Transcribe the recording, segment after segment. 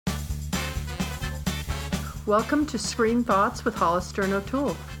Welcome to Screen Thoughts with Hollister and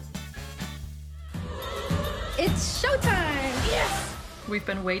O'Toole. It's showtime! Yes! We've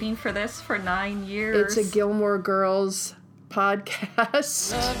been waiting for this for 9 years. It's a Gilmore Girls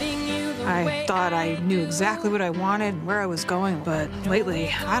podcast. I thought I knew exactly what I wanted, where I was going, but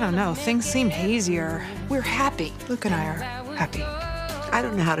lately, I don't know, things seem hazier. We're happy. Luke and I are happy. I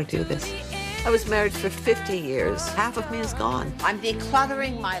don't know how to do this. I was married for 50 years. Half of me is gone. I'm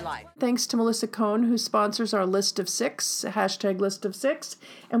decluttering my life. Thanks to Melissa Cohn, who sponsors our list of six, hashtag list of six.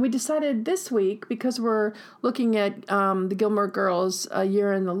 And we decided this week, because we're looking at the Gilmore Girls, A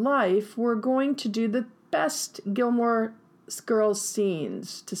Year in the Life, we're going to do the best Gilmore Girls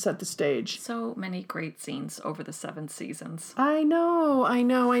scenes to set the stage. So many great scenes over the 7 seasons. I know.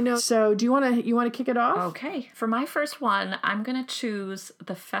 So do you want to kick it off? Okay. For my first one, I'm going to choose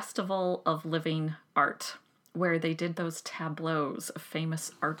the Festival of Living Art, where they did those tableaus of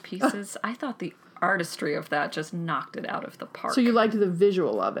famous art pieces. I thought the artistry of that just knocked it out of the park. So you liked the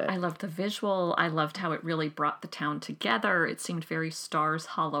visual of it? I loved the visual. I loved how it really brought the town together. It seemed very Stars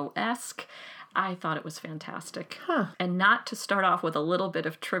Hollow-esque. I thought it was fantastic. And not to start off with a little bit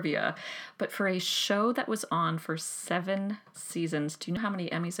of trivia, but for a show that was on for 7 seasons, do you know how many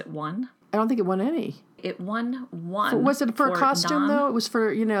Emmys it won? I don't think it won any. It won one. Was it for a costume, though? It was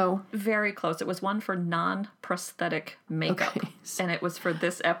for, Very close. It was one for non-prosthetic makeup. Okay. And it was for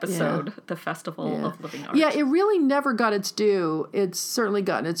this episode, the Festival of Living Art. Yeah, it really never got its due. It's certainly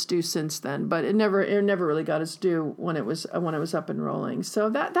gotten its due since then, but it never really got its due when it was up and rolling. So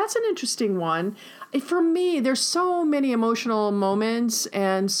that's an interesting one. For me, there's so many emotional moments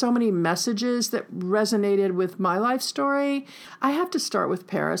and so many messages that resonated with my life story. I have to start with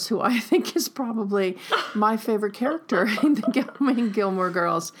Paris, who I think is probably my favorite character in the Gilmore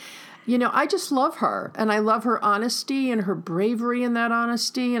Girls. I just love her, and I love her honesty and her bravery in that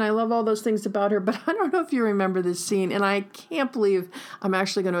honesty, and I love all those things about her, but I don't know if you remember this scene, and I can't believe I'm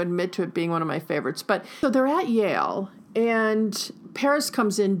actually going to admit to it being one of my favorites. But so they're at Yale, and Paris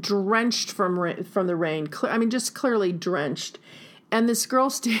comes in drenched from the rain, just clearly drenched, and this girl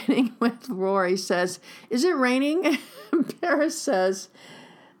standing with Rory says, "Is it raining?" And Paris says,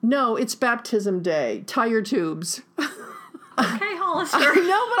 "No, it's baptism day. Tie your tubes." Okay, Hollister. I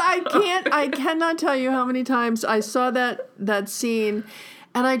know, but I cannot tell you how many times I saw that scene,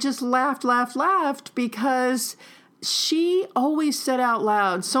 and I just laughed because she always said out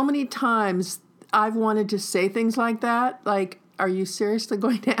loud so many times, I've wanted to say things like that. Like, are you seriously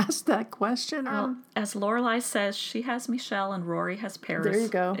going to ask that question? Well, as Lorelai says, she has Michelle and Rory has Paris. There you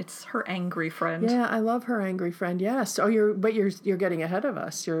go. It's her angry friend. Yeah, I love her angry friend. Yes. Oh, you're getting ahead of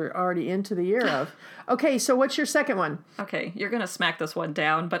us. You're already into the year of. Okay, so what's your second one? Okay, you're going to smack this one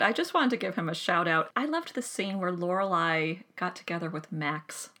down, but I just wanted to give him a shout out. I loved the scene where Lorelai got together with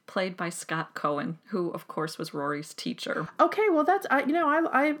Max, played by Scott Cohen, who of course was Rory's teacher. Okay, well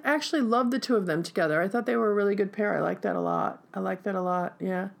I actually love the two of them together. I thought they were a really good pair. I like that a lot.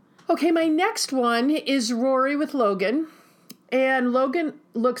 Yeah. Okay, my next one is Rory with Logan. And Logan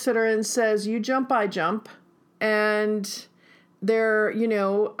looks at her and says, "You jump, I jump." And they're,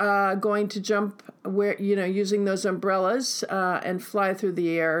 going to jump where, using those umbrellas and fly through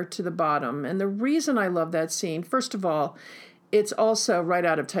the air to the bottom. And the reason I love that scene, first of all, it's also right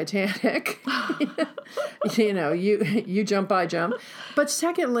out of Titanic. You jump, I jump. But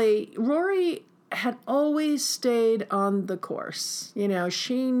secondly, Rory had always stayed on the course.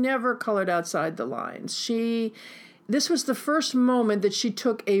 She never colored outside the lines. This was the first moment that she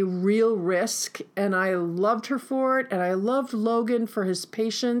took a real risk, and I loved her for it, and I loved Logan for his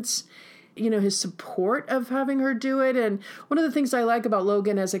patience, his support of having her do it. And one of the things I like about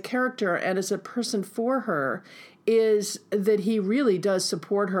Logan as a character and as a person for her is that he really does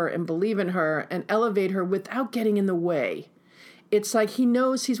support her and believe in her and elevate her without getting in the way. It's like he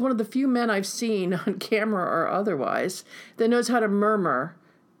knows, he's one of the few men I've seen on camera or otherwise that knows how to murmur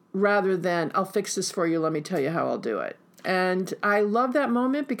rather than, "I'll fix this for you, let me tell you how I'll do it." And I love that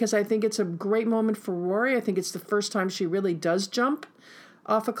moment because I think it's a great moment for Rory. I think it's the first time she really does jump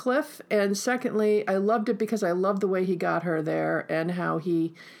off a cliff. And secondly, I loved it because I loved the way he got her there and how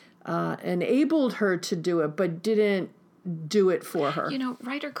he enabled her to do it, but didn't do it for her.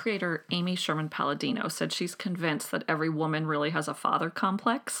 Writer-creator Amy Sherman Palladino said she's convinced that every woman really has a father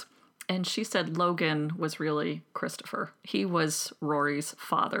complex. And she said Logan was really Christopher. He was Rory's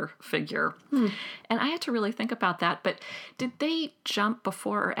father figure. And I had to really think about that. But did they jump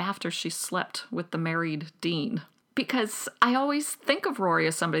before or after she slept with the married Dean? Because I always think of Rory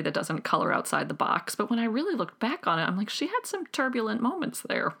as somebody that doesn't color outside the box. But when I really looked back on it, I'm like, she had some turbulent moments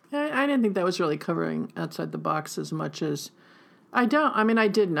there. I didn't think that was really covering outside the box as much as I don't. I mean, I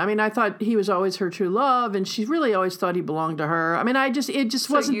didn't. I mean, I thought he was always her true love, and she really always thought he belonged to her. I mean, it just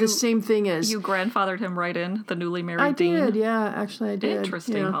wasn't the same thing as... You grandfathered him right in, the newly married Dean? I did, yeah. Actually, I did.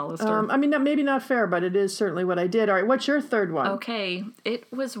 Interesting, Hollister. I mean, maybe not fair, but it is certainly what I did. All right, what's your third one? Okay,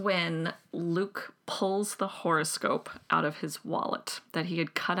 it was when Luke pulls the horoscope out of his wallet that he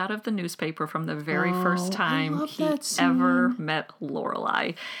had cut out of the newspaper from the very first time he ever met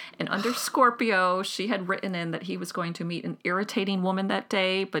Lorelai. And under Scorpio, she had written in that he was going to meet an irritating woman that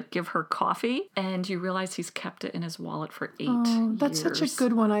day, but give her coffee. And you realize he's kept it in his wallet for 8 years. That's such a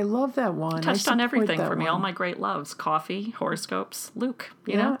good one. I love that one. Touched on everything for me. All my great loves. Coffee, horoscopes, Luke.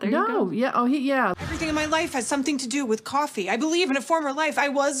 You know, there you go. Yeah. Oh, yeah. Everything in my life has something to do with coffee. I believe in a former life I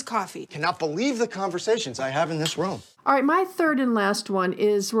was coffee. Cannot believe the conversations I have in this room. All right, my third and last one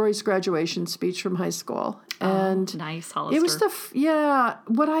is Rory's graduation speech from high school. And nice, Hollister. It was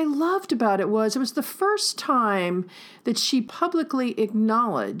what I loved about it was the first time that she publicly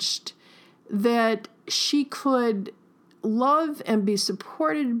acknowledged that she could love and be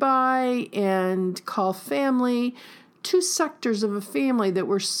supported by and call family two sectors of a family that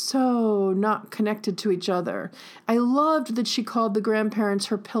were so not connected to each other. I loved that she called the grandparents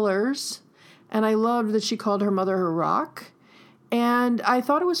her pillars, and I loved that she called her mother her rock. And I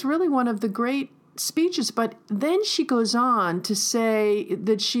thought it was really one of the great speeches. But then she goes on to say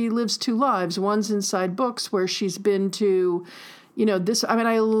that she lives two lives. One's inside books, where she's been to, this. I mean,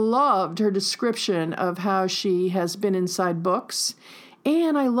 I loved her description of how she has been inside books.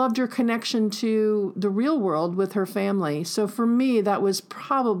 And I loved her connection to the real world with her family. So for me, that was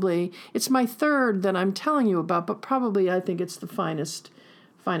it's my third that I'm telling you about, but probably I think it's the finest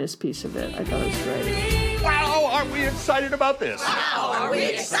piece of it. I thought it was great. Wow, aren't we excited about this?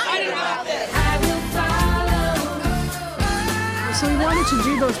 So we wanted to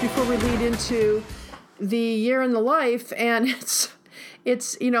do those before we lead into the year in the life, and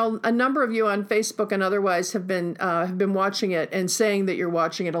it's a number of you on Facebook and otherwise have been watching it and saying that you're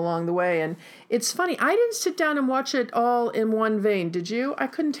watching it along the way. And it's funny, I didn't sit down and watch it all in one vein. Did you? I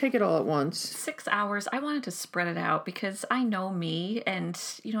couldn't take it all at once. 6 hours. I wanted to spread it out because I know me, and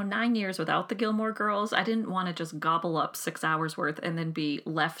 9 years without the Gilmore Girls, I didn't want to just gobble up 6 hours worth and then be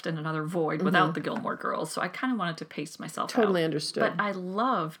left in another void without the Gilmore Girls. So I kind of wanted to pace myself out. Totally understood. But I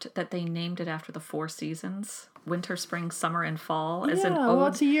loved that they named it after the 4 seasons. Winter, spring, summer, and fall as an ode. Well,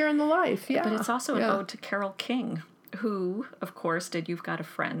 it's a year in the life, yeah. But it's also an ode to Carole King, who, of course, did You've Got a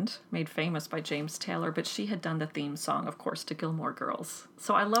Friend, made famous by James Taylor, but she had done the theme song, of course, to Gilmore Girls.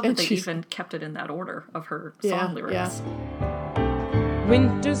 So I love that they even kept it in that order of her song lyrics. Yeah.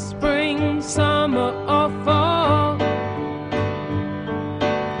 Winter, spring, summer, or fall,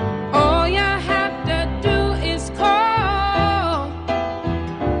 all you have to do is call,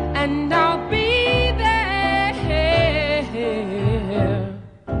 and I'll be there.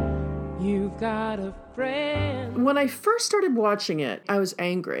 You've got a friend. When I first started watching it, I was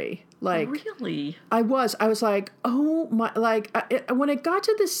angry. Really? I was like, oh my, when it got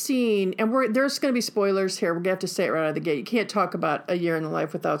to the scene, and there's going to be spoilers here. We're going to have to say it right out of the gate. You can't talk about A Year in the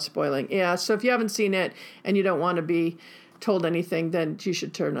Life without spoiling. Yeah, so if you haven't seen it and you don't want to be told anything, then you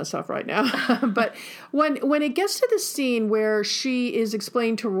should turn us off right now. But when it gets to the scene where she is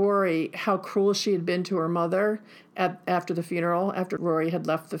explaining to Rory how cruel she had been to her mother after the funeral, after Rory had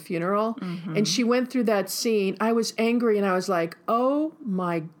left the funeral, and she went through that scene, I was angry and I was like, oh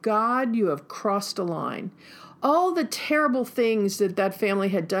my God, you have crossed a line. All the terrible things that family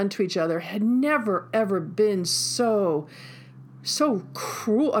had done to each other had never, ever been so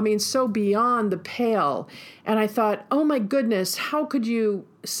cruel. I mean, so beyond the pale. And I thought, oh my goodness, how could you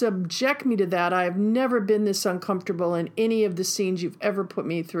subject me to that? I have never been this uncomfortable in any of the scenes you've ever put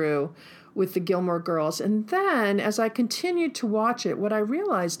me through with the Gilmore Girls. And then as I continued to watch it, what I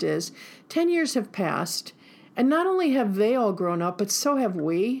realized is 10 years have passed, and not only have they all grown up, but so have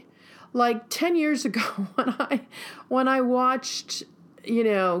we. Like 10 years ago when I watched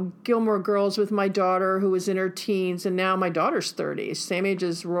Gilmore Girls with my daughter who was in her teens, and now my daughter's 30, same age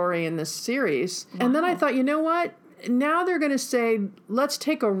as Rory in this series. Wow. And then I thought, you know what? Now they're going to say, let's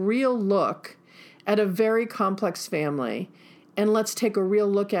take a real look at a very complex family, and let's take a real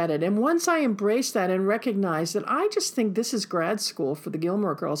look at it. And once I embraced that and recognized that, I just think this is grad school for the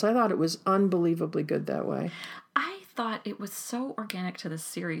Gilmore Girls. I thought it was unbelievably good that way. I thought it was so organic to this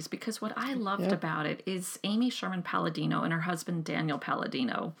series because what I loved about it is Amy Sherman Palladino and her husband Daniel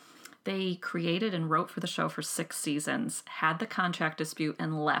Palladino. They created and wrote for the show for 6 seasons, had the contract dispute,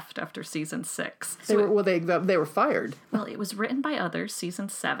 and left after season 6. They were fired. Well, it was written by others, season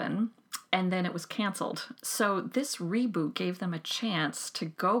 7, and then it was canceled. So this reboot gave them a chance to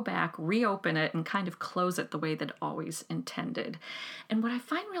go back, reopen it, and kind of close it the way they'd always intended. And what I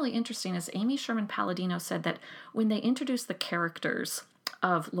find really interesting is Amy Sherman Palladino said that when they introduced the characters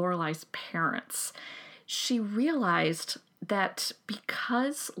of Lorelai's parents, she realized that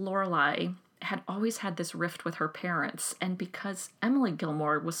because Lorelai had always had this rift with her parents, and because Emily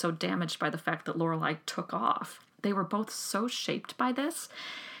Gilmore was so damaged by the fact that Lorelai took off, they were both so shaped by this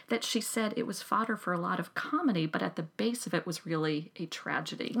that she said it was fodder for a lot of comedy, but at the base of it was really a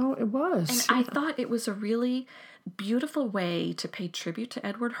tragedy. Oh, it was. And I thought it was a really beautiful way to pay tribute to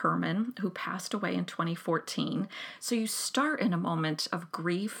Edward Herman, who passed away in 2014. So you start in a moment of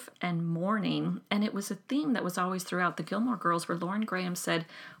grief and mourning, and it was a theme that was always throughout the Gilmore Girls, where Lauren Graham said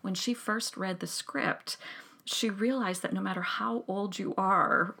when she first read the script, she realized that no matter how old you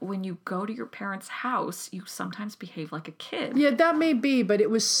are, when you go to your parents' house, you sometimes behave like a kid. Yeah, that may be, but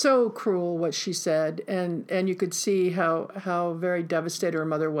it was so cruel what she said, and you could see how very devastated her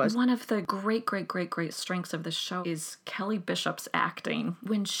mother was. One of the great strengths of the show is Kelly Bishop's acting.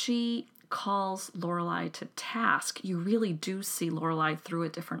 When she calls Lorelai to task, you really do see Lorelai through a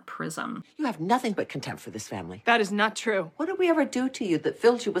different prism. You have nothing but contempt for this family. That is not true. What did we ever do to you that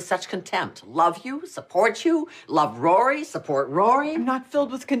filled you with such contempt? Love you, support you, love Rory, support Rory? I'm not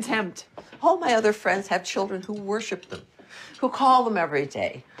filled with contempt. All my other friends have children who worship them, who call them every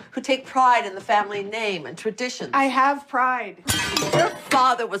day, who take pride in the family name and traditions. I have pride. Your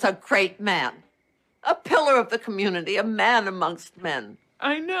father was a great man, a pillar of the community, a man amongst men.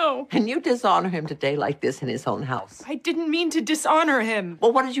 I know. And you dishonor him today like this in his own house. I didn't mean to dishonor him.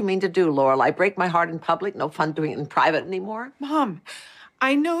 Well, what did you mean to do, Lorelai? Break my heart in public? No fun doing it in private anymore? Mom,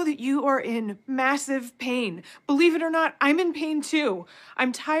 I know that you are in massive pain. Believe it or not, I'm in pain too.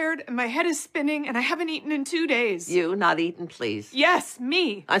 I'm tired and my head is spinning and I haven't eaten in 2 days. You not eaten, please? Yes,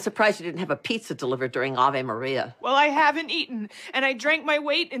 me. I'm surprised you didn't have a pizza delivered during Ave Maria. Well, I haven't eaten and I drank my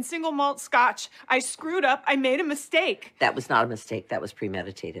weight in single malt scotch. I screwed up. I made a mistake. That was not a mistake. That was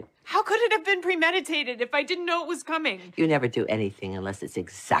premeditated. How could it have been premeditated if I didn't know it was coming? You never do anything unless it's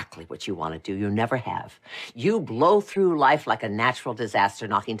exactly what you want to do. You never have. You blow through life like a natural disaster,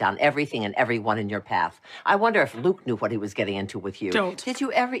 knocking down everything and everyone in your path. I wonder if Luke knew what he was getting into with you. Don't. Did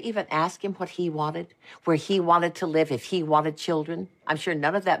you ever even ask him what he wanted? Where he wanted to live, if he wanted children? I'm sure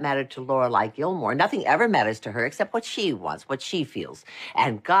none of that mattered to Lorelai Gilmore. Nothing ever matters to her except what she wants, what she feels.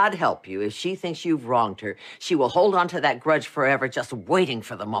 And God help you, if she thinks you've wronged her, she will hold on to that grudge forever, just waiting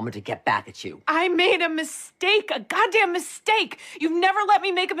for the moment to get back at you. I made a mistake, a goddamn mistake. You've never let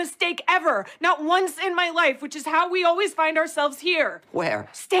me make a mistake ever. Not once in my life, which is how we always find ourselves here. Where?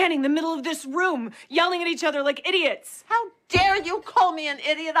 Standing in the middle of this room, yelling at each other like idiots. How dare you call me an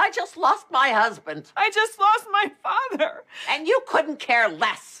idiot? I just lost my husband. I just lost my father. And you couldn't care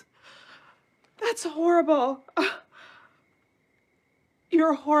less. That's horrible.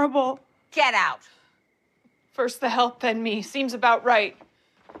 You're horrible. Get out. First the help, then me. Seems about right.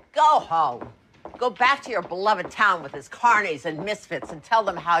 Go home. Go back to your beloved town with its carnies and misfits and tell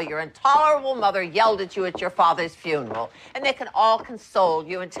them how your intolerable mother yelled at you at your father's funeral. And they can all console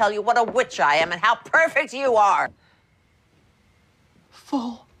you and tell you what a witch I am and how perfect you are.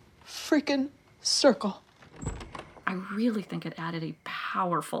 Full freaking circle. I really think it added a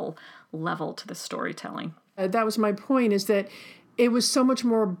powerful level to the storytelling. That was my point, is that it was so much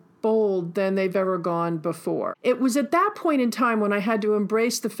more bold than they've ever gone before. It was at that point in time when I had to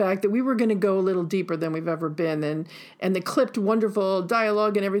embrace the fact that we were going to go a little deeper than we've ever been. And the clipped, wonderful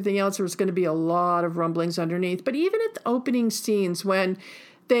dialogue and everything else, there was going to be a lot of rumblings underneath. But even at the opening scenes when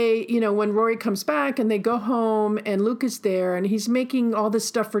they, when Rory comes back and they go home and Luke is there and he's making all this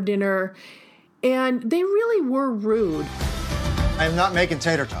stuff for dinner, and they really were rude. I am not making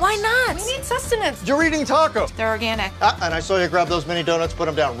tater tots. Why not? We need sustenance. You're eating tacos. They're organic. And I saw you grab those mini donuts, put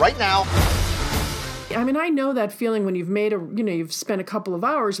them down right now. I mean, I know that feeling when you've made you've spent a couple of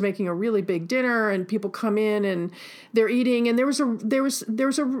hours making a really big dinner and people come in and they're eating, and there was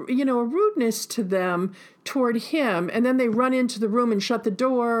a rudeness to them toward him, and then they run into the room and shut the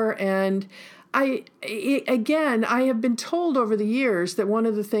door. And I have been told over the years that one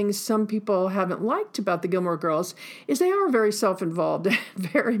of the things some people haven't liked about the Gilmore Girls is they are very self-involved,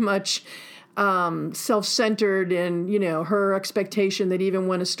 very much self-centered in, her expectation that even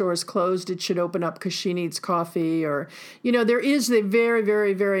when a store is closed, it should open up because she needs coffee. Or, there is a very,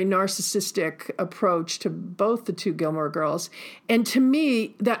 very, very narcissistic approach to both the two Gilmore Girls. And to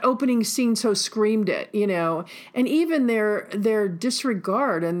me, that opening scene so screamed it, and even their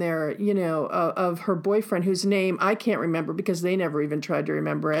disregard and their, of her boyfriend, whose name I can't remember because they never even tried to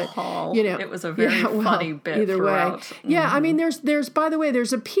remember it. Paul. It was a very funny bit either throughout. Way. Yeah, I mean, there's by the way,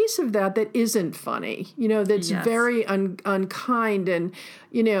 there's a piece of that isn't funny, that's very unkind, and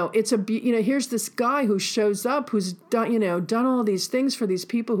it's here's this guy who shows up who's done all these things for these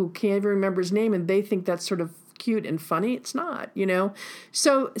people who can't even remember his name, and they think that's sort of cute and funny. It's not,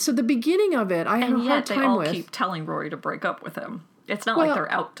 So the beginning of it, I had a hard time with. And yet they all keep telling Rory to break up with him. It's not like they're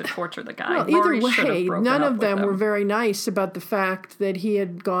out to torture the guy. Well, either way, none of them were very nice about the fact that he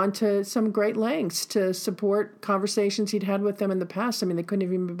had gone to some great lengths to support conversations he'd had with them in the past. I mean, they couldn't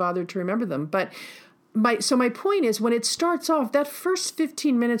even be bothered to remember them. But my point is, when it starts off, that first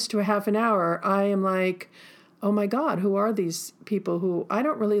 15 minutes to a half an hour, I am like, oh my God, who are these people who I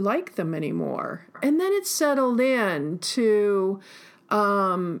don't really like them anymore? And then it settled in to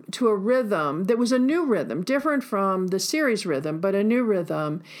a rhythm that was a new rhythm, different from the series rhythm, but a new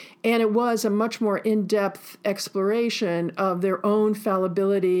rhythm. And it was a much more in-depth exploration of their own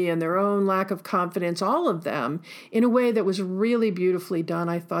fallibility and their own lack of confidence, all of them, in a way that was really beautifully done,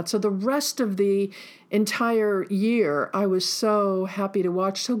 I thought. So the rest of the entire year, I was so happy to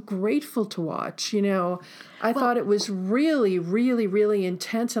watch, so grateful to watch, I thought it was really, really, really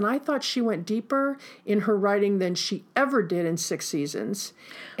intense, and I thought she went deeper in her writing than she ever did in 6 seasons.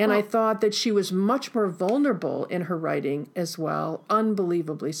 And I thought that she was much more vulnerable in her writing as well,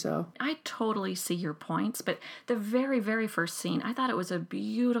 unbelievably so. I totally see your points, but the very, very first scene, I thought it was a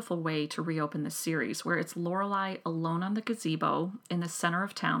beautiful way to reopen the series, where it's Lorelai alone on the gazebo in the center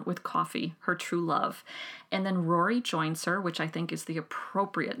of town with Coffee, her true love. And then Rory joins her, which I think is the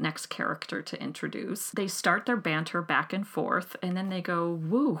appropriate next character to introduce. They start their banter back and forth, and then they go,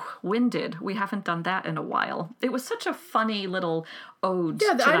 woo, winded. We haven't done that in a while. It was such a funny little ode to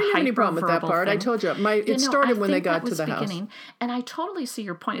the I didn't have any problem with that part. Thing. I told you. It started when they got to the house. And I totally see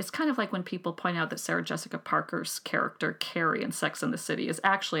your point. It's kind of like when people point out that Sarah Jessica Parker's character, Carrie in Sex and the City, is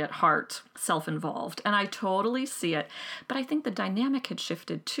actually at heart self-involved. And I totally see it. But I think the dynamic had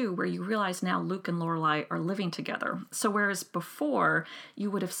shifted too, where you realize now Luke and Lorelai are living together. So whereas before you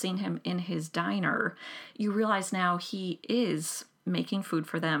would have seen him in his diner, you realize now he is making food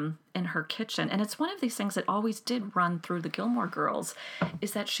for them in her kitchen. And it's one of these things that always did run through the Gilmore Girls,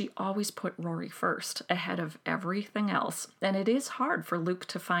 is that she always put Rory first ahead of everything else. And it is hard for Luke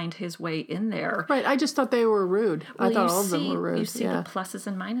to find his way in there. Right. I just thought they were rude. I thought all of them were rude. You see the pluses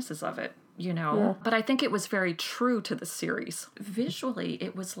and minuses of it, Yeah. But I think it was very true to the series. Visually,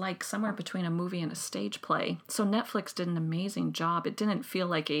 it was like somewhere between a movie and a stage play. So Netflix did an amazing job. It didn't feel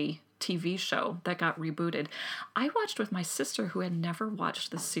like a TV show that got rebooted. I watched with my sister, who had never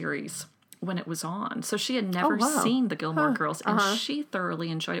watched the series when it was on. So she had never seen the Gilmore Girls, and she thoroughly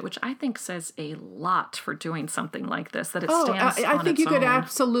enjoyed it, which I think says a lot for doing something like this, that it stands on I think its you could own.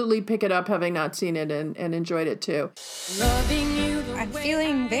 absolutely pick it up having not seen it and enjoyed it too. I'm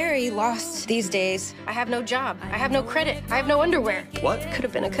feeling very lost these days. I have no job. I have no credit. I have no underwear. What? Could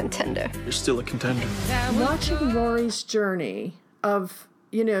have been a contender. You're still a contender. Watching Rory's journey of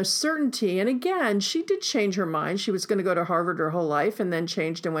certainty. And again, she did change her mind. She was going to go to Harvard her whole life and then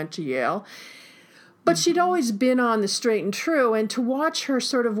changed and went to Yale. But she'd always been on the straight and true. And to watch her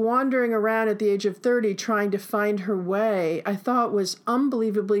sort of wandering around at the age of 30 trying to find her way, I thought was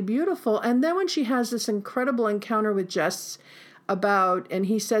unbelievably beautiful. And then when she has this incredible encounter with Jess and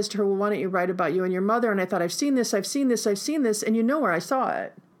he says to her, well, why don't you write about you and your mother? And I thought, I've seen this. And you know where I saw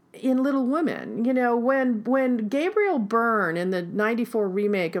it? In Little Women. When Gabriel Byrne in the 94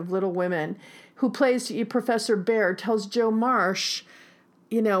 remake of Little Women, who plays Professor Baird, tells Jo Marsh,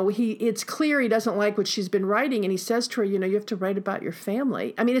 it's clear he doesn't like what she's been writing, and he says to her, you have to write about your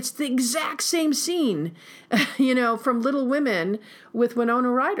family. I mean, it's the exact same scene, from Little Women with Winona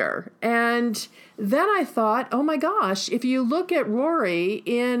Ryder. And then I thought, oh my gosh, if you look at Rory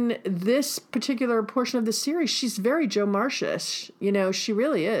in this particular portion of the series, she's very Jo Marshish. She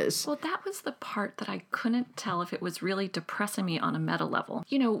really is. Well, that was the part that I couldn't tell if it was really depressing me on a meta level.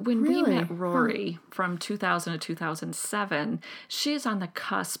 When we met Rory from 2000 to 2007, she is on the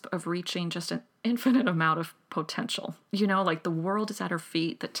cusp of reaching just an infinite amount of potential. You know, like the world is at her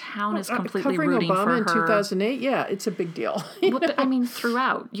feet. The town is completely covering rooting Obama for her. in 2008, yeah, it's a big deal. But I mean,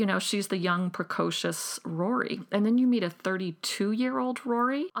 throughout, you know, she's the young, precocious Rory. And then you meet a 32-year-old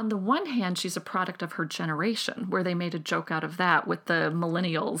Rory. On the one hand, she's a product of her generation, where they made a joke out of that with the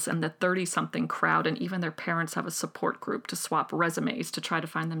millennials and the 30-something crowd, and even their parents have a support group to swap resumes to try to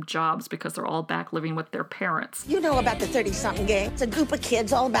find them jobs because they're all back living with their parents. You know about the 30-something gang. It's a group of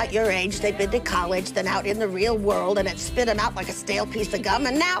kids all about your age. They've been to college, then out in the real world, and it spit them out like a stale piece of gum,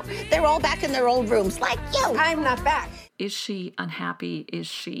 and now they're all back in their old rooms, like you. I'm not back. Is she unhappy? Is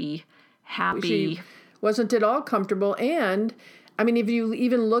she happy? She wasn't at all comfortable. And, I mean, if you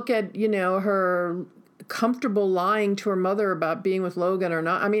even look at, you know, her comfortable lying to her mother about being with Logan or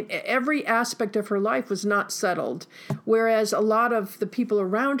not, I mean, every aspect of her life was not settled, whereas a lot of the people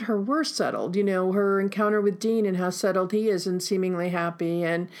around her were settled. You know, her encounter with Dean and how settled he is and seemingly happy,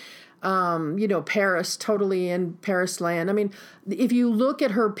 and you know, Paris, totally in Paris land. I mean, if you look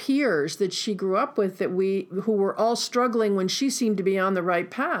at her peers that she grew up with, who were all struggling when she seemed to be on the right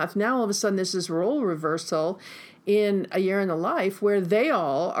path, now all of a sudden this is role reversal in A Year in the Life, where they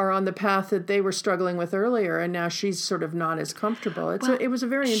all are on the path that they were struggling with earlier, and now she's sort of not as comfortable. It was a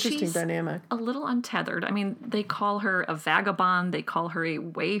very interesting dynamic. A little untethered. I mean, they call her a vagabond, they call her a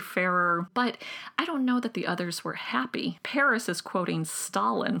wayfarer, but I don't know that the others were happy. Paris is quoting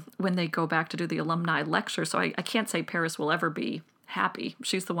Stalin when they go back to do the alumni lecture, so I can't say Paris will ever be happy.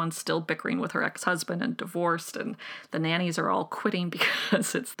 She's the one still bickering with her ex-husband and divorced, and the nannies are all quitting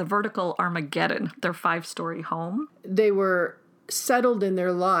because it's the vertical Armageddon, their 5-story home. They were settled in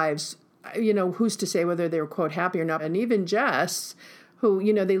their lives. You know, who's to say whether they were, quote, happy or not? And even Jess, who,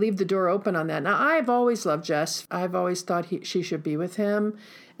 you know, they leave the door open on that. Now, I've always loved Jess. I've always thought she should be with him.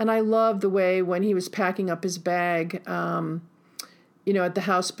 And I love the way when he was packing up his bag, you know, at the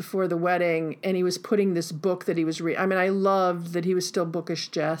house before the wedding, and he was putting this book that he was reading. I mean, I loved that he was still bookish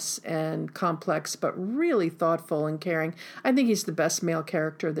Jess and complex, but really thoughtful and caring. I think he's the best male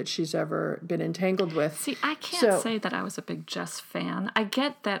character that she's ever been entangled with. See, I can't say that I was a big Jess fan. I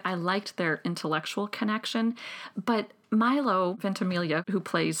get that I liked their intellectual connection, but Milo Ventimiglia, who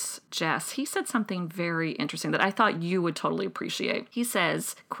plays Jess, he said something very interesting that I thought you would totally appreciate. He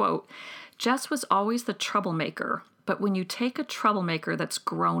says, quote, "Jess was always the troublemaker, but when you take a troublemaker that's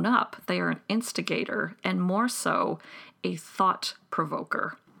grown up, they are an instigator, and more so, a thought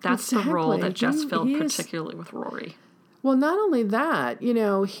provoker." That's the role that Jess filled, particularly with Rory. Well, not only that, you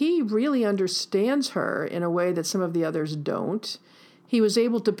know, he really understands her in a way that some of the others don't. He was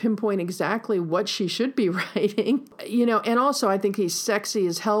able to pinpoint exactly what she should be writing, you know, and also I think he's sexy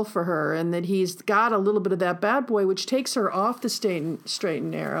as hell for her, and that he's got a little bit of that bad boy, which takes her off the straight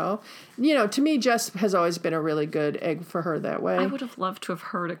and narrow. You know, to me, Jess has always been a really good egg for her that way. I would have loved to have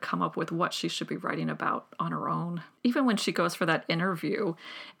her to come up with what she should be writing about on her own. Even when she goes for that interview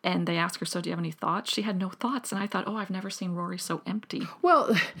and they ask her, so do you have any thoughts? She had no thoughts. And I thought, oh, I've never seen Rory so empty.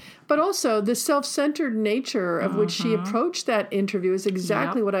 Well, but also the self-centered nature of which she approached that interview is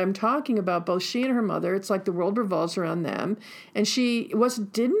exactly what I'm talking about. Both she and her mother, it's like the world revolves around them. And she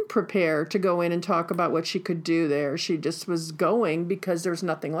didn't prepare to go in and talk about what she could do there. She just was going because there was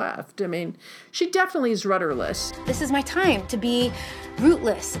nothing left. I mean, she definitely is rudderless. This is my time to be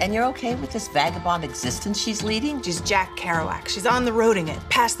rootless. And you're okay with this vagabond existence she's leading? She's Jack Kerouac. She's on the roading it,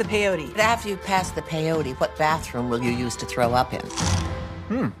 past the peyote. But after you pass the peyote, what bathroom will you use to throw up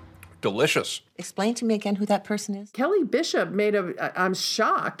in? Delicious. Explain to me again who that person is. Kelly Bishop I'm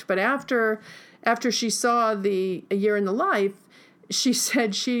shocked, but after she saw A Year in the Life, she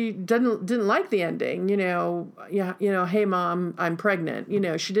said she didn't like the ending. Hey mom, I'm pregnant. You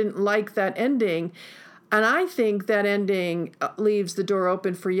know, she didn't like that ending. And I think that ending leaves the door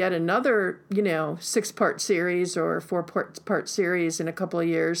open for yet another, 6-part series or 4-part series in a couple of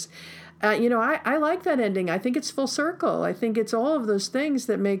years. I like that ending. I think it's full circle. I think it's all of those things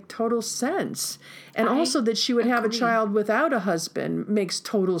that make total sense. And also that she would have a child without a husband makes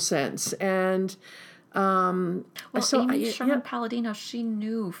total sense. And Amy Sherman Palladino, she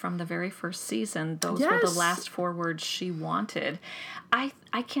knew from the very first season those were the last 4 words she wanted.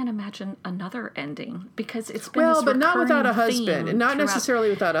 I can't imagine another ending because it's been this but not without a husband, and not throughout. Necessarily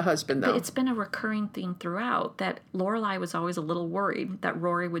without a husband, though. But it's been a recurring theme throughout that Lorelai was always a little worried that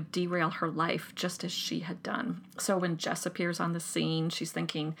Rory would derail her life just as she had done. So when Jess appears on the scene, she's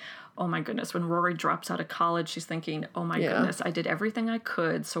thinking, oh my goodness. When Rory drops out of college, she's thinking, oh my goodness, I did everything I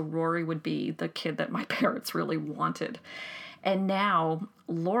could so Rory would be the kid that my parents really wanted. And now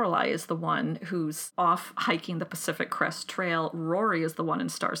Lorelai is the one who's off hiking the Pacific Crest Trail. Rory is the one in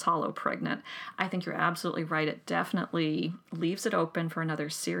Stars Hollow pregnant. I think you're absolutely right. It definitely leaves it open for another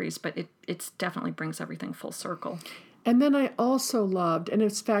series, but it definitely brings everything full circle. And then I also loved, and in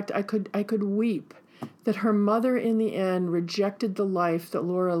fact, I could weep, that her mother in the end rejected the life that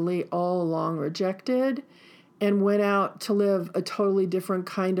Laura Lee all along rejected and went out to live a totally different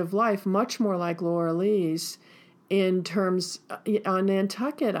kind of life, much more like Laura Lee's in terms on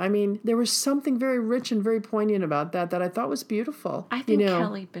Nantucket. I mean, there was something very rich and very poignant about that I thought was beautiful. I think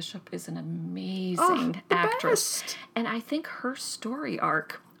Kelly Bishop is an amazing actress. Best. And I think her story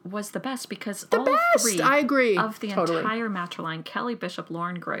arc was the best because three I agree. Of the entire Masterline, Kelly Bishop,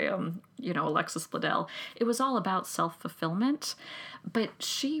 Lauren Graham, Alexis Bledel, it was all about self-fulfillment. But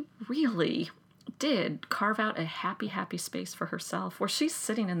she really did carve out a happy, happy space for herself where she's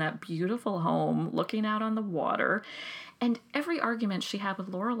sitting in that beautiful home looking out on the water. And every argument she had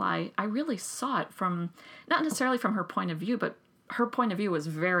with Lorelai, I really saw it from, not necessarily from her point of view, but her point of view was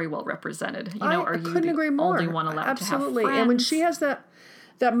very well represented. I couldn't agree more. Only one allowed Absolutely. to have friends? And when she has that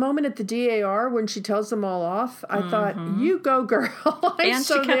moment at the DAR when she tells them all off, I thought, you go, girl. And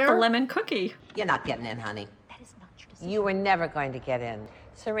she kept the lemon cookie. You're not getting in, honey. That is not true. You were never going to get in.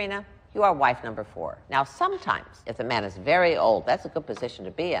 Serena, you are wife number 4. Now, sometimes, if the man is very old, that's a good position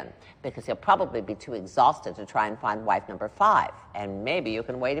to be in, because he'll probably be too exhausted to try and find wife number 5. And maybe you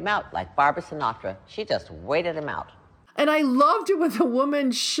can wait him out, like Barbara Sinatra. She just waited him out. And I loved it when the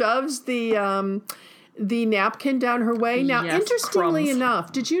woman shoves the napkin down her way. Now, yes, interestingly crumbs.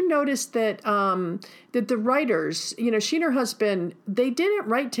 enough, did you notice that that the writers, she and her husband, they didn't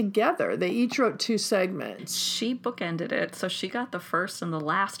write together. They each wrote 2 segments. She bookended it, so she got the first and the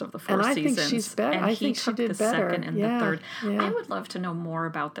last of the 4 and I seasons. think she's better. And I he think she took did the better. second and Yeah, the third. yeah. I would love to know more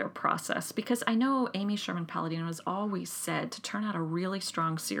about their process because I know Amy Sherman Palladino has always said to turn out a really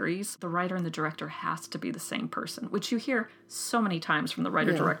strong series, the writer and the director has to be the same person, which you hear so many times from the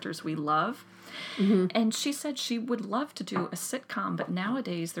writer-directors we love. Mm-hmm. And she said she would love to do a sitcom, but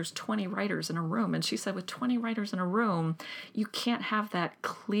nowadays there's 20 writers in a room. And she said with 20 writers in a room, you can't have that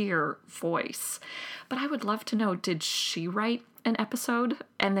clear voice. But I would love to know, did she write an episode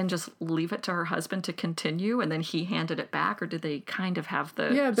and then just leave it to her husband to continue and then he handed it back, or did they kind of have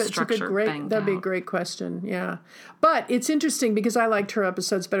the structure banged out? That'd be a great question. Yeah. But it's interesting because I liked her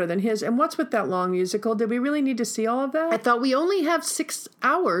episodes better than his. And what's with that long musical? Did we really need to see all of that? I thought we only have 6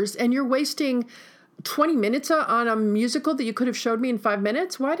 hours and you're wasting 20 minutes on a musical that you could have showed me in 5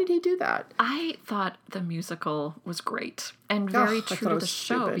 minutes? Why did he do that? I thought the musical was great and very true to the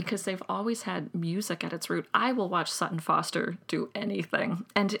show stupid. Because they've always had music at its root. I will watch Sutton Foster do anything.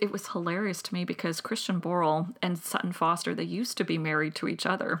 And it was hilarious to me because Christian Borle and Sutton Foster, they used to be married to each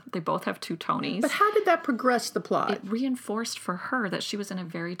other. They both have 2 Tonys. But how did that progress the plot? It reinforced for her that she was in a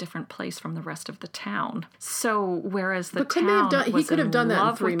very different place from the rest of the town. So whereas the town he could have done that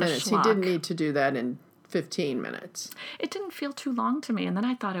in 3 with the minutes. He schlock, didn't need to do that in 15 minutes. It didn't feel too long to me. And then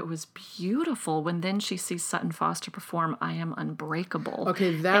I thought it was beautiful when then she sees Sutton Foster perform I Am Unbreakable.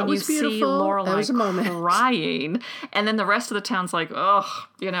 Okay, that was beautiful. And you see Lorelai that was a moment. crying. And then the rest of the town's like, oh,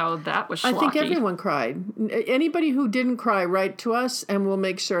 that was schlocky. I think everyone cried. Anybody who didn't cry, write to us and we'll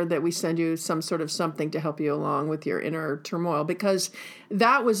make sure that we send you some sort of something to help you along with your inner turmoil, because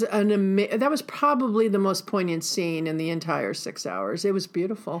that was that was probably the most poignant scene in the entire 6 hours. It was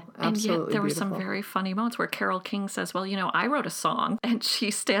beautiful. Absolutely and yet there were beautiful. some very funny moments where Carole King says, well, I wrote a song, and she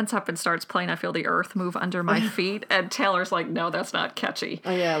stands up and starts playing I Feel the Earth Move Under My Feet, and Taylor's like, no, that's not catchy.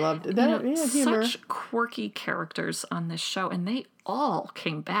 Oh yeah, I loved it. That, humor. Such quirky characters on this show, and they all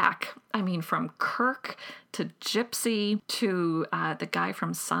came back. I mean, from Kirk to Gypsy to the guy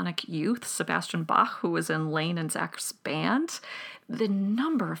from Sonic Youth, Sebastian Bach, who was in Lane and Zach's band. The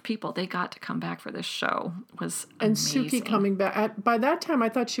number of people they got to come back for this show was amazing. And Suki coming back. By that time, I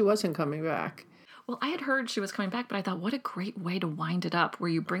thought she wasn't coming back. Well, I had heard she was coming back, but I thought, what a great way to wind it up, where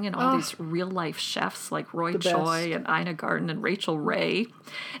you bring in all these real-life chefs like Roy Choi and Ina Garten and Rachel Ray.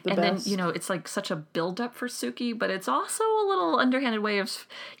 Then, it's like such a build-up for Suki, but it's also a little underhanded way of,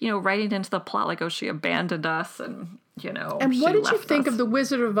 writing into the plot like, oh, she abandoned us and, And what did you think of the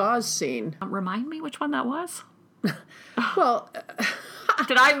Wizard of Oz scene? Remind me which one that was? Well...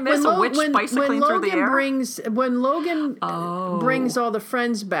 Did I miss a witch bicycling through the air? When Logan brings all the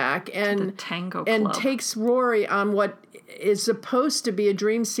friends back and takes Rory on what is supposed to be a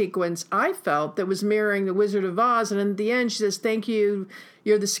dream sequence, I felt that was mirroring the Wizard of Oz, and in the end she says, "Thank you,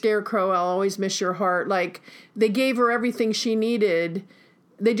 you're the Scarecrow, I'll always miss your heart." Like, they gave her everything she needed.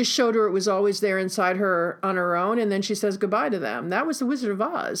 They just showed her it was always there inside her on her own, and then she says goodbye to them. That was the Wizard of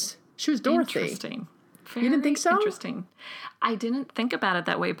Oz. She was Dorothy. Interesting. Very You didn't think so? Interesting. I didn't think about it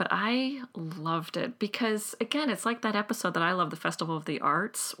that way, but I loved it because, again, it's like that episode that I love, the Festival of the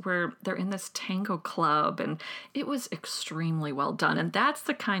Arts, where they're in this tango club, and it was extremely well done. And that's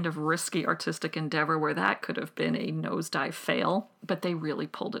the kind of risky artistic endeavor where that could have been a nosedive fail, but they really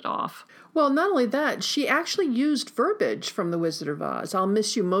pulled it off. Well, not only that, she actually used verbiage from The Wizard of Oz. I'll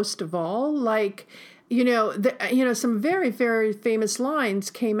miss you most of all. Like, some very, very famous lines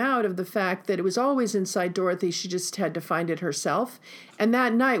came out of the fact that it was always inside Dorothy. She just had to find it herself. And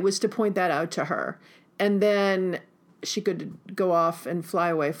that night was to point that out to her. And then she could go off and fly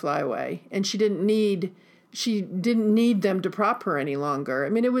away. And she didn't need them to prop her any longer. I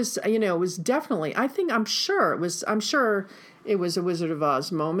mean, it was definitely, I'm sure it was a Wizard of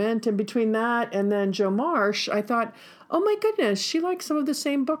Oz moment. And between that and then Jo Marsh, I thought, oh my goodness, she likes some of the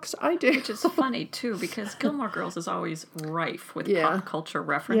same books I do. Which is funny, too, because Gilmore Girls is always rife with pop culture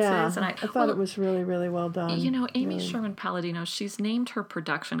references. Yeah, and I thought it was really, really well done. Amy Sherman Palladino, she's named her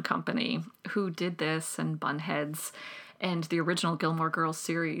production company, who did this and Bunheads and the original Gilmore Girls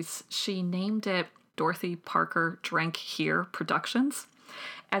series. She named it Dorothy Parker Drank Here Productions,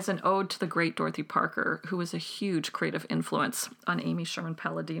 as an ode to the great Dorothy Parker, who was a huge creative influence on Amy Sherman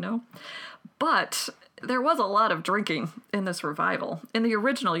Palladino. But there was a lot of drinking in this revival. In the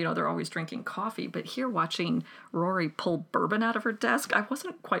original, they're always drinking coffee, but here watching Rory pull bourbon out of her desk, I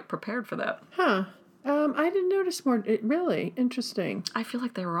wasn't quite prepared for that. Huh. I didn't notice more. Really interesting. I feel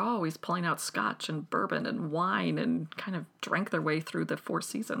like they were always pulling out scotch and bourbon and wine and kind of drank their way through the 4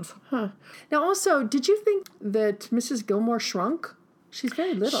 seasons. Huh. Now, also, did you think that Mrs. Gilmore shrunk? She's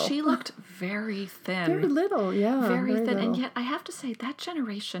very little. She looked very thin. Very little, yeah. Very thin. Little. And yet, I have to say, that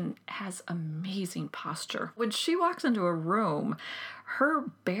generation has amazing posture. When she walks into a room, her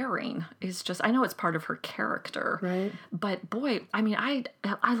bearing is just, I know it's part of her character. Right. But boy, I mean, I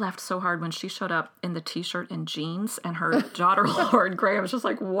laughed so hard when she showed up in the t-shirt and jeans and her daughter, Lauren Gray. I was just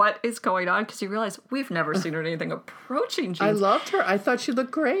like, what is going on? Because you realize we've never seen her in anything approaching jeans. I loved her. I thought she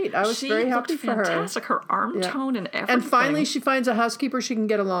looked great. I was very happy for her. She looked fantastic. Her arm tone and everything. And finally she finds a housekeeper she can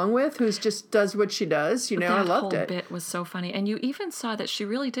get along with who just does what she does. I loved it. That whole bit was so funny. And you even saw that she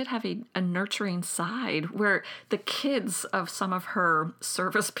really did have a nurturing side where the kids of some of her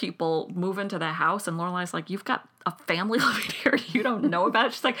service people move into the house and Lorelai's like, you've got a family living here, you don't know about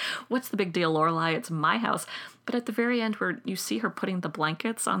it. She's like, what's the big deal, Lorelai? It's my house. But at the very end where you see her putting the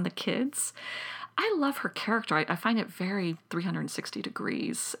blankets on the kids, I love her character. I find it very 360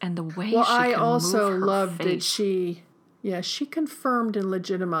 degrees, and the way she can also move her loved face. that she confirmed and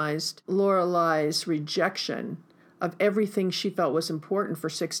legitimized Lorelai's rejection of everything she felt was important for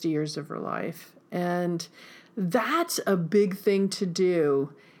 60 years of her life. And that's a big thing to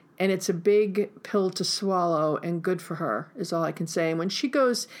do, and it's a big pill to swallow, and good for her is all I can say. And when she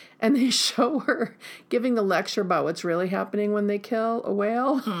goes and they show her giving the lecture about what's really happening when they kill a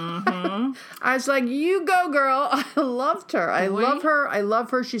whale, I was like, you go, girl. I loved her. I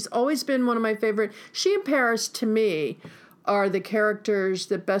love her. She's always been one of my favorite. She and Paris, to me, are the characters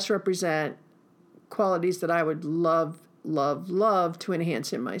that best represent qualities that I would love to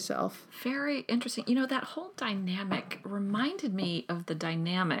enhance in myself. Very interesting. That whole dynamic reminded me of the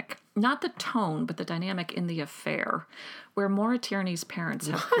dynamic, not the tone, but the dynamic in The Affair, where Maura Tierney's parents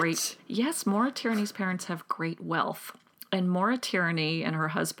have Maura Tierney's parents have great wealth. And Maura Tierney and her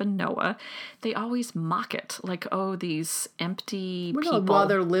husband Noah, they always mock it, like, oh, these empty people. While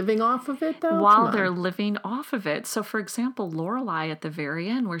they're living off of it, though? While they're living off of it. So, for example, Lorelai at the very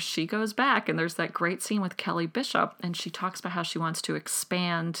end, where she goes back, and there's that great scene with Kelly Bishop, and she talks about how she wants to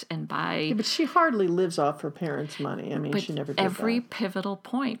expand and buy. Yeah, but she hardly lives off her parents' money. I mean, she never did every that. pivotal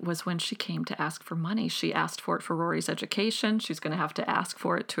point was when she came to ask for money. She asked for it for Rory's education. She's going to have to ask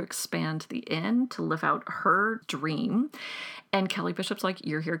for it to expand the inn, to live out her dream. And Kelly Bishop's like,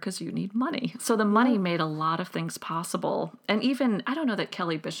 you're here because you need money. So the money made a lot of things possible. And even, I don't know that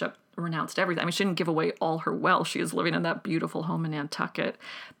Kelly Bishop renounced everything. I mean, she didn't give away all her wealth. She is living in that beautiful home in Nantucket.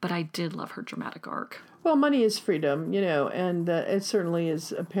 But I did love her dramatic arc. Well, money is freedom, and it certainly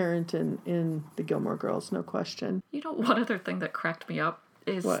is apparent in the Gilmore Girls, no question. One other thing that cracked me up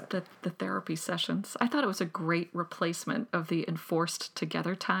is the therapy sessions. I thought it was a great replacement of the enforced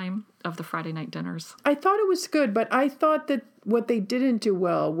together time of the Friday night dinners. I thought it was good, but I thought that what they didn't do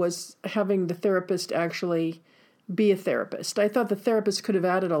well was having the therapist actually be a therapist. I thought the therapist could have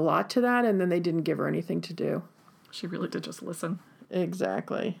added a lot to that, and then they didn't give her anything to do. She really did just listen.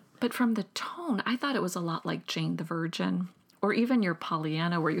 Exactly. But from the tone, I thought it was a lot like Jane the Virgin, or even your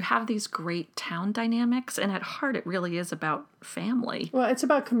Pollyanna, where you have these great town dynamics, and at heart it really is about family. Well, it's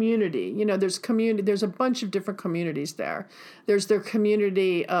about community. There's a bunch of different communities there. There's their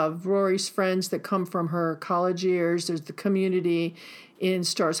community of Rory's friends that come from her college years. There's the community in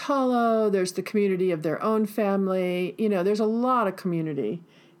Stars Hollow. There's the community of their own family. There's a lot of community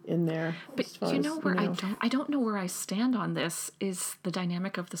in there. But I don't know where I stand on this is the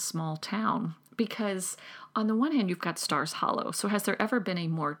dynamic of the small town. Because on the one hand, you've got Stars Hollow. So has there ever been a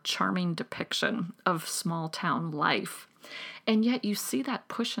more charming depiction of small town life? And yet you see that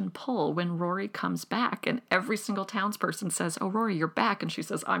push and pull when Rory comes back and every single townsperson says, oh, Rory, you're back. And she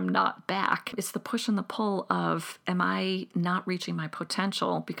says, I'm not back. It's the push and the pull of, am I not reaching my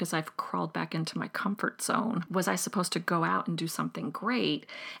potential because I've crawled back into my comfort zone? Was I supposed to go out and do something great?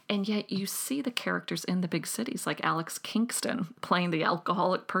 And yet you see the characters in the big cities like Alex Kingston playing the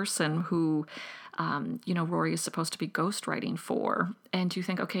alcoholic person who Rory is supposed to be ghostwriting for. And you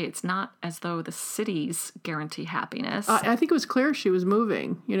think, okay, it's not as though the cities guarantee happiness. I think it was clear she was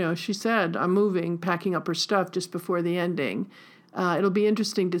moving. She said, I'm moving, packing up her stuff just before the ending. It'll be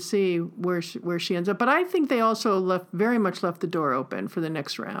interesting to see where she ends up. But I think they also very much left the door open for the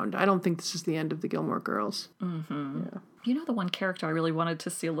next round. I don't think this is the end of the Gilmore Girls. Mm-hmm. Yeah. The one character I really wanted to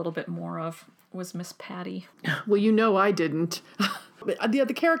see a little bit more of was Miss Patty. Well, I didn't.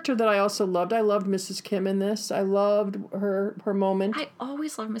 The character that I also loved, I loved Mrs. Kim in this. I loved her moment. I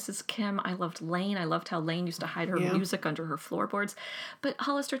always loved Mrs. Kim. I loved Lane. I loved how Lane used to hide her music under her floorboards. But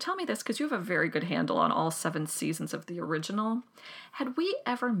Hollister, tell me this, because you have a very good handle on all 7 seasons of the original. Had we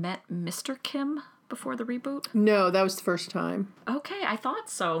ever met Mr. Kim before the reboot? No, that was the first time. Okay, I thought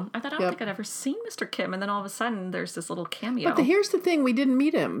so. I don't think I'd ever seen Mr. Kim, and then all of a sudden there's this little cameo. But here's the thing, we didn't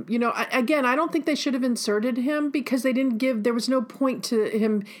meet him. I don't think they should have inserted him because there was no point to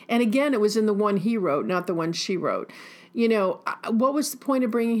him. And again, it was in the one he wrote, not the one she wrote. What was the point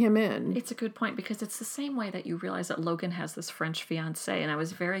of bringing him in? It's a good point because it's the same way that you realize that Logan has this French fiancée, and I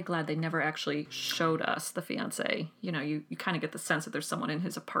was very glad they never actually showed us the fiancée. You kind of get the sense that there's someone in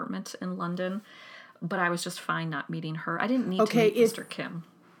his apartment in London. But I was just fine not meeting her. I didn't need to meet Mr. Kim.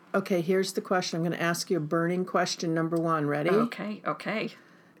 Okay, here's the question. I'm going to ask you a burning question, number 1. Ready? Okay.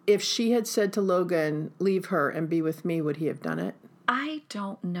 If she had said to Logan, leave her and be with me, would he have done it? I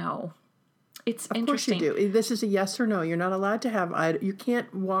don't know. It's interesting. Of course you do. This is a yes or no. You're not allowed to have you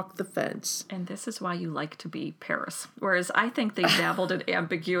can't walk the fence. And this is why you like to be Paris. Whereas I think they dabbled in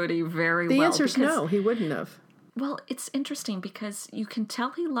ambiguity very well. The answer's no. He wouldn't have. Well, it's interesting because you can tell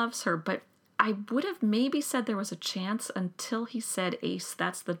he loves her, but I would have maybe said there was a chance until he said, Ace,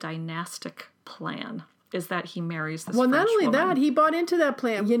 that's the dynastic plan, is that he marries this French not only woman. that, he bought into that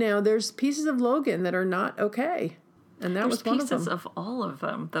plan. there's pieces of Logan that are not okay. And was one of them. There's pieces of all of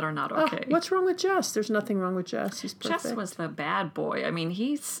them that are not okay. What's wrong with Jess? There's nothing wrong with Jess. He's perfect. Jess was the bad boy. I mean,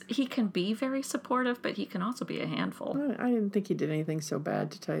 he can be very supportive, but he can also be a handful. I didn't think he did anything so bad,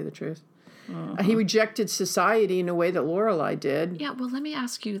 to tell you the truth. Mm-hmm. He rejected society in a way that Lorelai did. Yeah, well, let me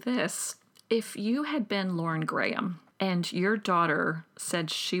ask you this. If you had been Lauren Graham and your daughter said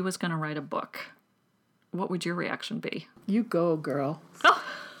she was going to write a book, what would your reaction be? You go, girl.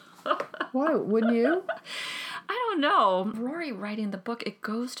 Why? Wouldn't you? I don't know. Rory writing the book, it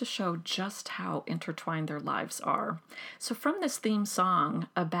goes to show just how intertwined their lives are. So from this theme song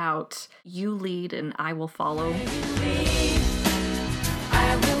about you lead and I will follow,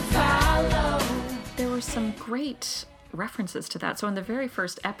 there were some great references to that. So in the very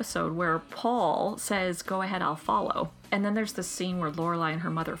first episode where Paul says, go ahead, I'll follow. And then there's this scene where Lorelai and her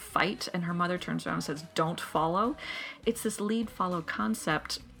mother fight and her mother turns around and says, don't follow. It's this lead-follow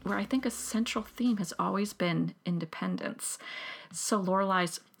concept where I think a central theme has always been independence. So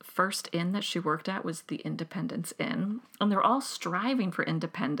Lorelai's first inn that she worked at was the Independence Inn. And they're all striving for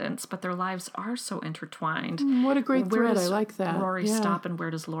independence, but their lives are so intertwined. What a great thread. I like that. Where does Rory stop and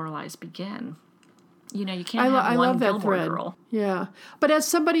where does Lorelai's begin? You can't have one Gilmore thread. Girl. Yeah. But as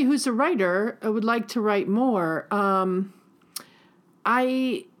somebody who's a writer, I would like to write more.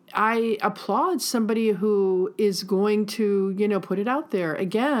 I applaud somebody who is going to, put it out there.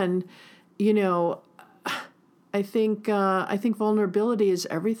 Again, I think vulnerability is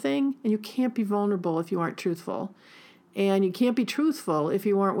everything, and you can't be vulnerable if you aren't truthful. And you can't be truthful if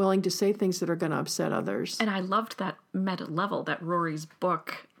you aren't willing to say things that are going to upset others. And I loved that meta level that Rory's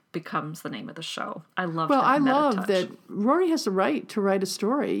book becomes the name of the show. I love that Rory has the right to write a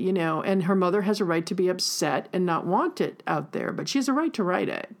story, and her mother has a right to be upset and not want it out there, but she has a right to write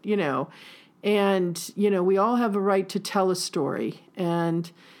it, and we all have a right to tell a story,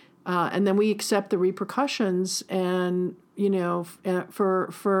 and then we accept the repercussions, and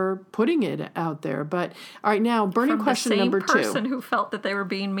for putting it out there. But all right, now burning From question the same number 2. person who felt that they were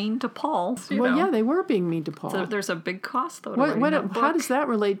being mean to Paul. Yeah, they were being mean to Paul. So there's a big cost, though, to writing that book. How does that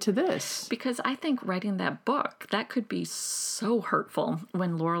relate to this? Because I think writing that book, that could be so hurtful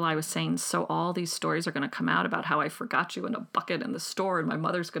when Lorelai was saying, so all these stories are going to come out about how I forgot you in a bucket in the store and my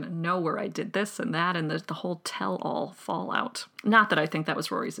mother's going to know where I did this and that, and the whole tell-all fallout. Not that I think that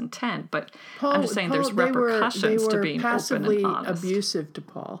was Rory's intent, but I'm just saying there's repercussions to being open and honest. Abusive to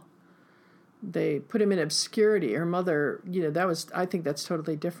Paul. They put him in obscurity. Her mother, I think that's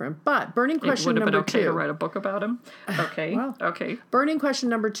totally different. But burning question number 2. It would have been okay to write a book about him? Okay. Well, okay. Burning question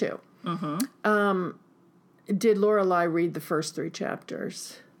number 2. Mm-hmm. Did Lorelai read the first 3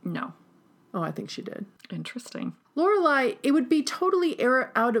 chapters? No. Oh, I think she did. Interesting. Lorelai, it would be totally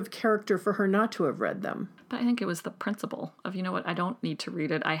out of character for her not to have read them. But I think it was the principle of, you know what, I don't need to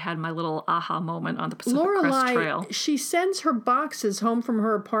read it. I had my little aha moment on the Pacific Crest Trail. She sends her boxes home from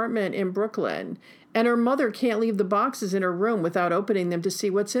her apartment in Brooklyn, and her mother can't leave the boxes in her room without opening them to see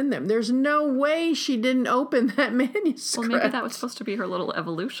what's in them. There's no way she didn't open that manuscript. Well, maybe that was supposed to be her little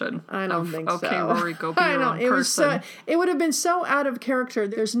evolution. I don't think so. Okay, Rory, go be your own person. It would have been so out of character.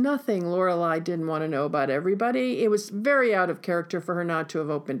 There's nothing Lorelai didn't want to know about everybody. It was very out of character for her not to have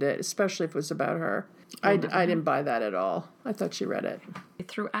opened it, especially if it was about her. I didn't buy that at all. I thought she read it.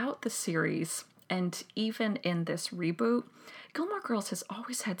 Throughout the series, and even in this reboot, Gilmore Girls has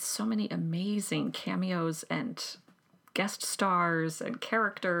always had so many amazing cameos and guest stars and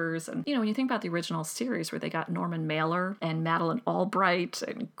characters. And, when you think about the original series where they got Norman Mailer and Madeleine Albright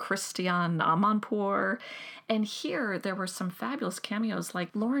and Christiane Amanpour, and here there were some fabulous cameos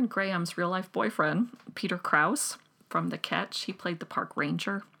like Lauren Graham's real-life boyfriend, Peter Krause, from The Catch. He played the park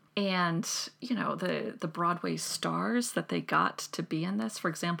ranger. And, the Broadway stars that they got to be in this. For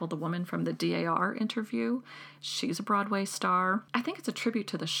example, the woman from the DAR interview, she's a Broadway star. I think it's a tribute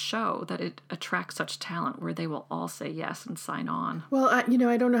to the show that it attracts such talent where they will all say yes and sign on. Well, I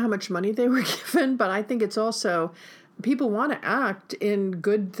don't know how much money they were given, but I think it's also people want to act in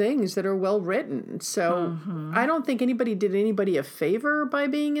good things that are well written. So I don't think anybody did anybody a favor by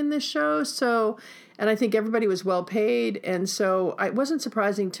being in this show. And I think everybody was well paid. And so it wasn't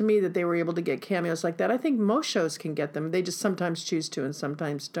surprising to me that they were able to get cameos like that. I think most shows can get them. They just sometimes choose to and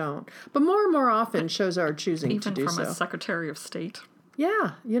sometimes don't. But more and more often, shows are choosing to do so. Even from a Secretary of State.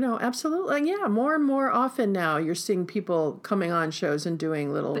 Yeah, absolutely. Yeah, more and more often now you're seeing people coming on shows and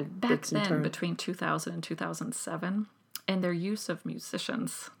doing little bits and turns. Back then, between 2000 and 2007, and their use of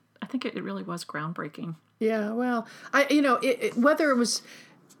musicians, I think it really was groundbreaking. Yeah, well, whether it was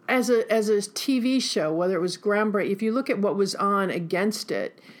as a TV show, whether it was groundbreaking, if you look at what was on against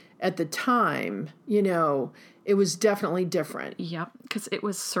it at the time, it was definitely different. Yep, because it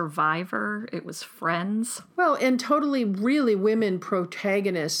was Survivor, it was Friends. Well, and totally really women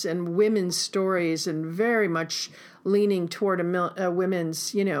protagonists and women's stories and very much leaning toward a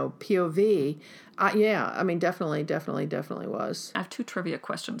women's, POV. Definitely was. I have 2 trivia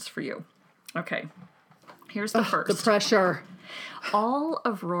questions for you. Okay, here's the first. The pressure. All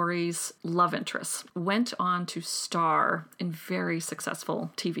of Rory's love interests went on to star in very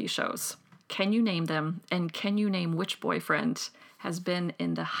successful TV shows. Can you name them? And can you name which boyfriend has been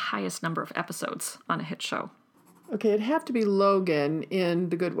in the highest number of episodes on a hit show? Okay, it'd have to be Logan in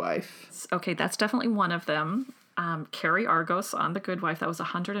The Good Wife. Okay, that's definitely one of them. Carrie Argos on The Good Wife, that was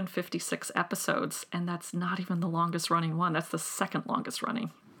 156 episodes, and that's not even the longest running one. That's the second longest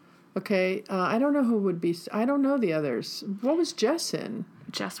running. Okay, I don't know who would be. I don't know the others. What was Jess in?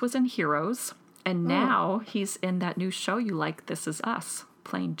 Jess was in Heroes, and now he's in that new show you like, This Is Us,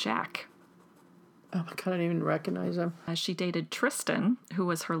 playing Jack. Oh my God, I didn't even recognize him. She dated Tristan, who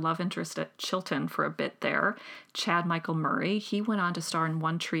was her love interest at Chilton for a bit there. Chad Michael Murray, he went on to star in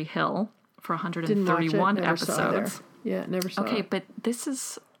One Tree Hill for 131 episodes. Yeah, never saw it. Okay, but this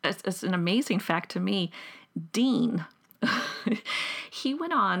is it's an amazing fact to me. Dean, he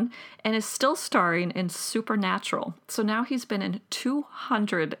went on and is still starring in Supernatural. So now he's been in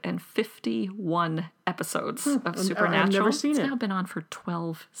 251 episodes of Supernatural. I've never seen it's it. now been on for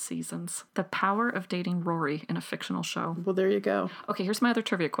 12 seasons. The power of dating Rory in a fictional show. Well, there you go. Okay, here's my other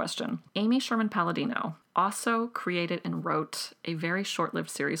trivia question. Amy Sherman Palladino also created and wrote a very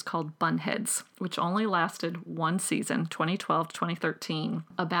short-lived series called Bunheads, which only lasted one season, 2012 to 2013,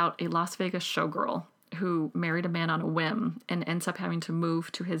 about a Las Vegas showgirl who married a man on a whim and ends up having to move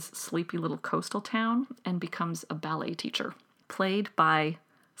to his sleepy little coastal town and becomes a ballet teacher, played by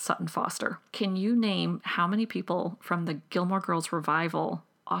Sutton Foster. Can you name how many people from the Gilmore Girls revival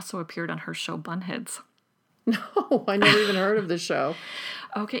also appeared on her show Bunheads? No, I never even heard of the show.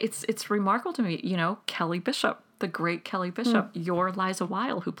 Okay, it's remarkable to me. Kelly Bishop the great Kelly Bishop, your Liza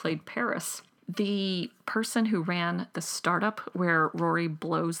Weil, who played Paris. The person who ran the startup where Rory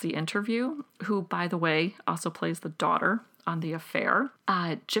blows the interview, who, by the way, also plays the daughter on The Affair,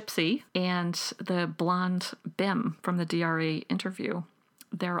 Gypsy, and the blonde Bim from the DRA interview.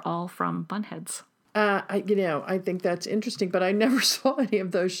 They're all from Bunheads. I think that's interesting, but I never saw any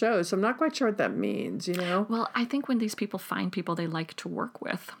of those shows, so I'm not quite sure what that means, Well, I think when these people find people they like to work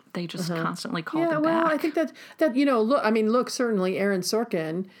with, they just constantly call them well, back. I think that look, certainly Aaron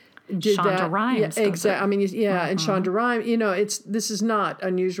Sorkin did Shonda that. Rhimes. Yeah, exactly. I mean, and Shonda Rhimes, this is not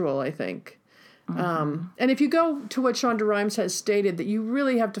unusual, I think. And if you go to what Shonda Rhimes has stated, that you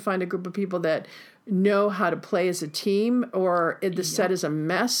really have to find a group of people that know how to play as a team, or the set is a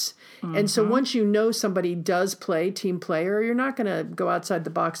mess. And so once you know somebody does play team player, you're not going to go outside the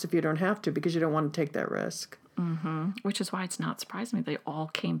box if you don't have to, because you don't want to take that risk. Which is why it's not surprising me they all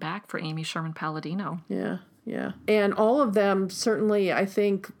came back for Amy Sherman Palladino. Yeah. And all of them certainly, I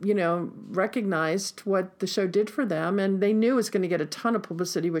think, recognized what the show did for them, and they knew it was going to get a ton of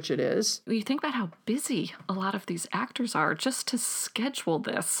publicity, which it is. You think about how busy a lot of these actors are. Just to schedule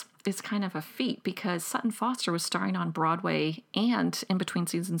this is kind of a feat, because Sutton Foster was starring on Broadway and in between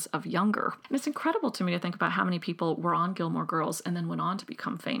seasons of Younger. And it's incredible to me to think about how many people were on Gilmore Girls and then went on to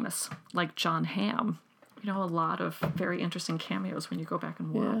become famous, like John Hamm. A lot of very interesting cameos when you go back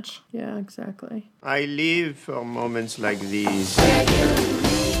and watch. Yeah, exactly. I live for moments like these.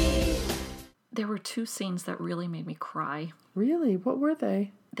 There were two scenes that really made me cry. Really? What were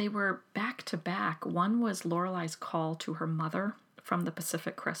they? They were back to back. One was Lorelai's call to her mother from the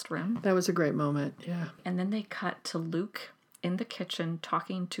Pacific Crest Rim. That was a great moment, yeah. And then they cut to Luke in the kitchen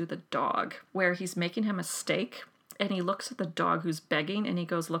talking to the dog, where he's making him a steak. And he looks at the dog who's begging, and he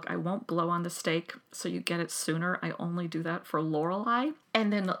goes, "Look, I won't blow on the steak so you get it sooner. I only do that for Lorelai."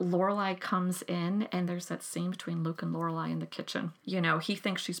 And then Lorelai comes in, and there's that scene between Luke and Lorelai in the kitchen. He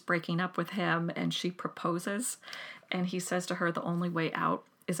thinks she's breaking up with him, and she proposes. And he says to her, the only way out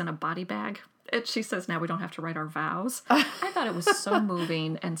is in a body bag. And she says, now we don't have to write our vows. I thought it was so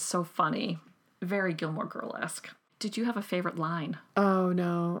moving and so funny. Very Gilmore Girl-esque. Did you have a favorite line? Oh,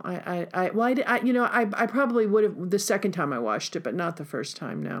 no. I probably would have the second time I watched it, but not the first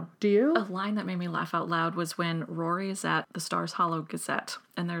time, no. Do you? A line that made me laugh out loud was when Rory is at the Stars Hollow Gazette,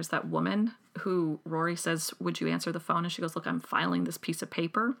 and there's that woman who Rory says, would you answer the phone? And she goes, look, I'm filing this piece of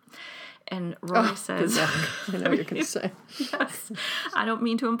paper. And Rory says... I know what you're going to say. Yes. I don't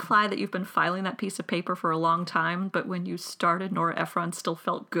mean to imply that you've been filing that piece of paper for a long time, but when you started, Nora Ephron still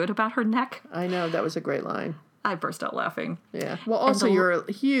felt good about her neck. I know, that was a great line. I burst out laughing. Yeah. Well, also, you're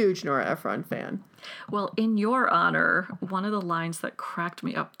a huge Nora Ephron fan. Well, in your honor, one of the lines that cracked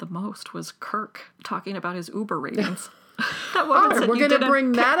me up the most was Kirk talking about his Uber ratings. That woman said, we're going to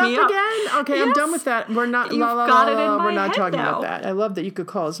bring that up again? Okay, yes. I'm done with that. We're not. You've got it in my We're not head talking now. about that. I love that you could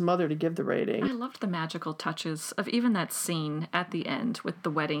call his mother to give the rating. I loved the magical touches of even that scene at the end with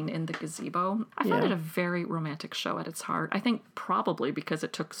the wedding in the gazebo. I found it a very romantic show at its heart. I think probably because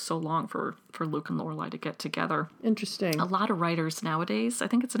it took so long for Luke and Lorelai to get together. Interesting. A lot of writers nowadays, I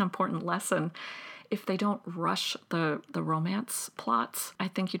think it's an important lesson. If they don't rush the romance plots, I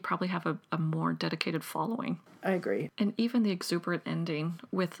think you'd probably have a more dedicated following. I agree. And even the exuberant ending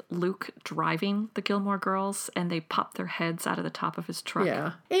with Luke driving the Gilmore Girls and they pop their heads out of the top of his truck.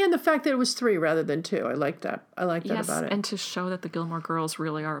 Yeah. And the fact that it was 3 rather than 2. I like that. I like that about it. And to show that the Gilmore Girls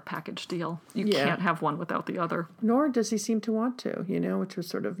really are a package deal. You can't have one without the other. Nor does he seem to want to, which was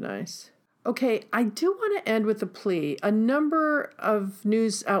sort of nice. Okay, I do want to end with a plea. A number of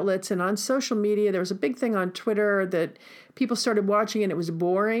news outlets and on social media, there was a big thing on Twitter that people started watching and it was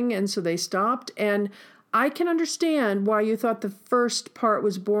boring, and so they stopped. And I can understand why you thought the first part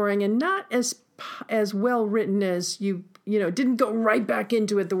was boring and not as well written as you didn't go right back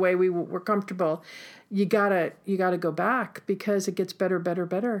into it the way we were comfortable. You gotta go back because it gets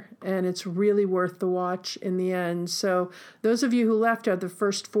better, and it's really worth the watch in the end. So those of you who left out the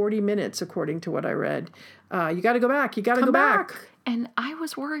first 40 minutes, according to what I read, you got to go back. You got to go back. And I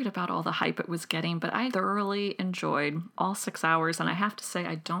was worried about all the hype it was getting, but I thoroughly enjoyed all 6 hours. And I have to say,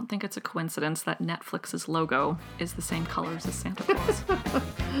 I don't think it's a coincidence that Netflix's logo is the same colors as Santa Claus.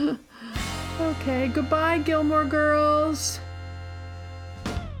 Okay, goodbye, Gilmore Girls.